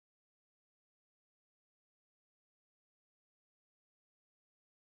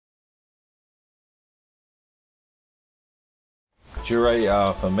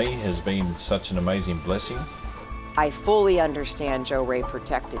Jyorei, for me, has been such an amazing blessing. I fully understand Jyorei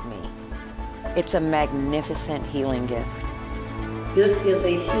protected me. It's a magnificent healing gift. This is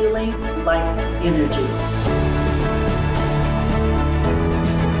a healing light energy.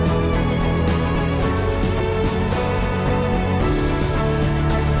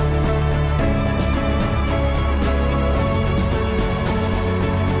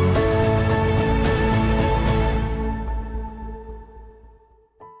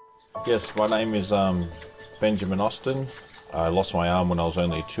 Yes, my name is Benjamin Austin. I lost my arm when I was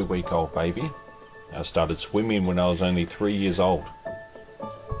only a 2-week-old baby. I started swimming when I was only 3 years old.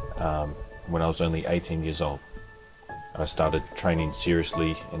 When I was only 18 years old, I started training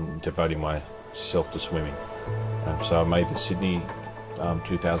seriously and devoting myself to swimming. So I made the Sydney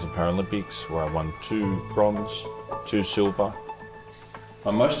 2000 Paralympics, where I won 2 bronze, 2 silver. My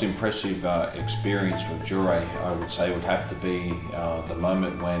most impressive experience with Jyorei, I would say, would have to be the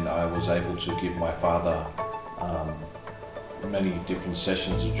moment when I was able to give my father many different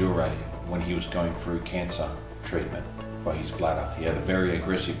sessions of Jyorei when he was going through cancer treatment for his bladder. He had a very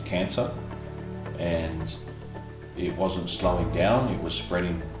aggressive cancer and it wasn't slowing down, it was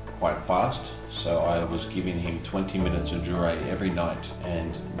spreading quite fast. So I was giving him 20 minutes of Jyorei every night,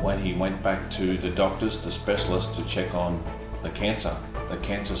 and when he went back to the doctors, the specialists, to check on the cancer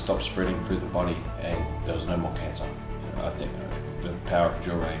stopped spreading through the body and there was no more cancer. I think the power of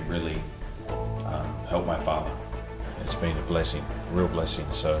Jyorei really helped my father. It's been a blessing, a real blessing.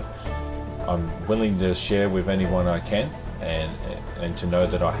 So I'm willing to share with anyone I can, and to know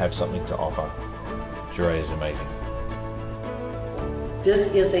that I have something to offer. Jyorei is amazing.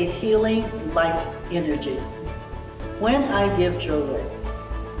 This is a healing light energy. When I give Jyorei,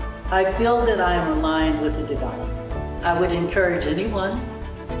 I feel that I am aligned with the divine. I would encourage anyone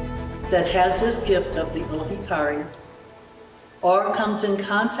that has this gift of the Ohikari or comes in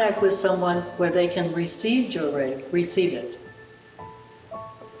contact with someone where they can receive Jyorei, receive it.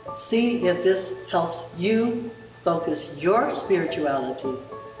 See if this helps you focus your spirituality,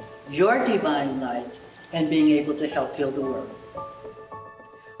 your divine light, and being able to help heal the world.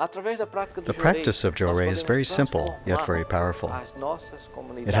 The practice of Jyorei is very simple, yet very powerful.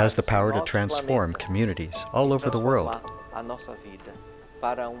 It has the power to transform communities all over the world.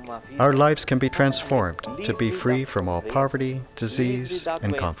 Our lives can be transformed to be free from all poverty, disease,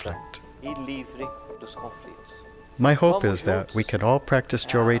 and conflict. My hope is that we can all practice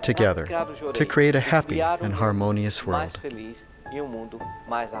Jyorei together to create a happy and harmonious world.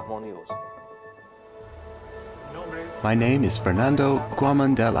 My name is Fernando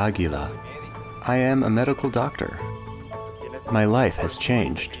Guaman del Aguila. I am a medical doctor. My life has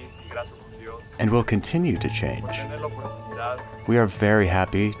changed and will continue to change. We are very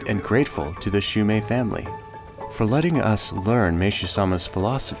happy and grateful to the Shumei family for letting us learn Meishu-sama's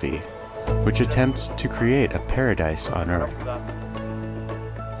philosophy, which attempts to create a paradise on earth.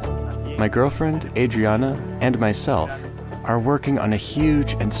 My girlfriend, Adriana, and myself are working on a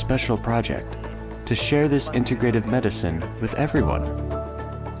huge and special project to share this integrative medicine with everyone.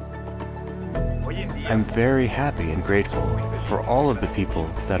 I'm very happy and grateful for all of the people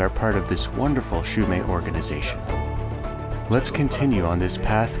that are part of this wonderful Shumei organization. Let's continue on this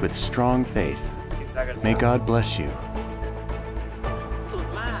path with strong faith. May God bless you.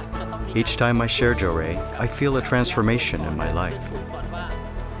 Each time I share Jyorei, I feel a transformation in my life.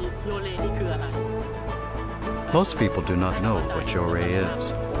 Most people do not know what Jyorei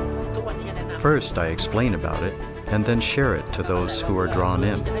is. First, I explain about it, and then share it to those who are drawn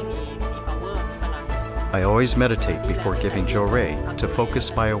in. I always meditate before giving Jyorei to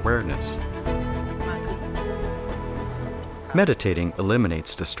focus my awareness. Meditating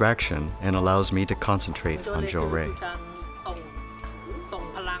eliminates distraction and allows me to concentrate on Jyorei.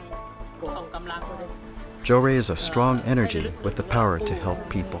 Jyorei is a strong energy with the power to help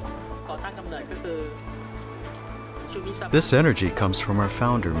people. This energy comes from our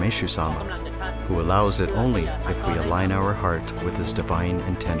founder, Meishu-sama, who allows it only if we align our heart with his divine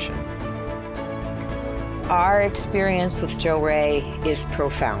intention. Our experience with Jyorei is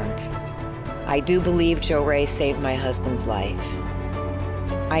profound. I do believe Jyorei saved my husband's life.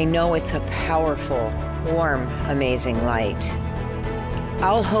 I know it's a powerful, warm, amazing light.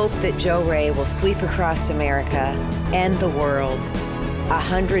 I'll hope that Jyorei will sweep across America and the world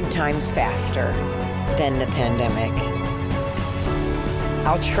 100 times faster than the pandemic.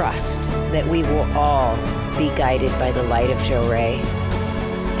 I'll trust that we will all be guided by the light of Jyorei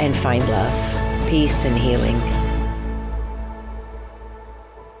and find love, peace, and healing.